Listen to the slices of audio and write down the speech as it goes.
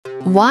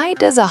Why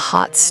does a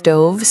hot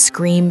stove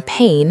scream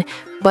pain,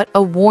 but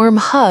a warm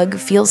hug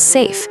feels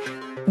safe?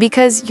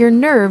 Because your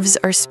nerves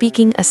are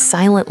speaking a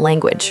silent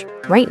language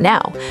right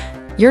now.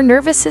 Your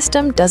nervous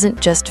system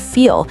doesn't just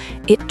feel,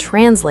 it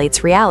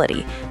translates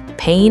reality.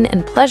 Pain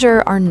and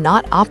pleasure are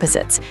not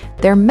opposites.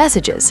 They're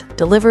messages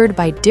delivered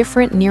by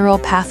different neural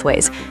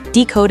pathways,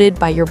 decoded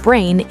by your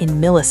brain in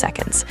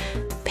milliseconds.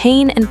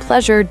 Pain and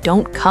pleasure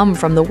don't come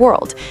from the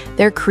world.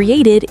 They're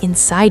created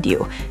inside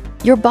you.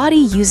 Your body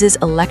uses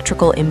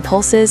electrical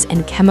impulses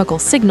and chemical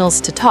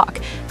signals to talk,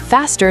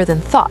 faster than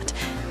thought.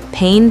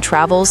 Pain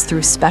travels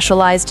through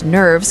specialized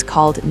nerves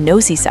called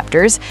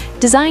nociceptors,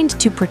 designed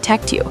to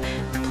protect you.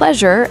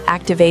 Pleasure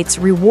activates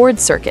reward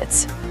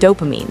circuits,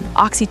 dopamine,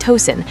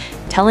 oxytocin,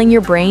 telling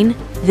your brain,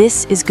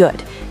 this is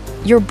good.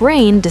 Your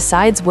brain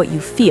decides what you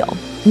feel,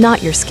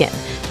 not your skin.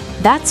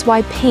 That's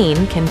why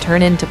pain can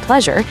turn into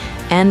pleasure,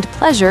 and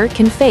pleasure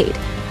can fade.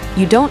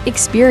 You don't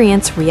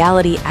experience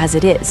reality as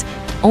it is,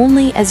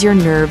 only as your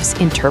nerves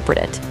interpret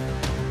it.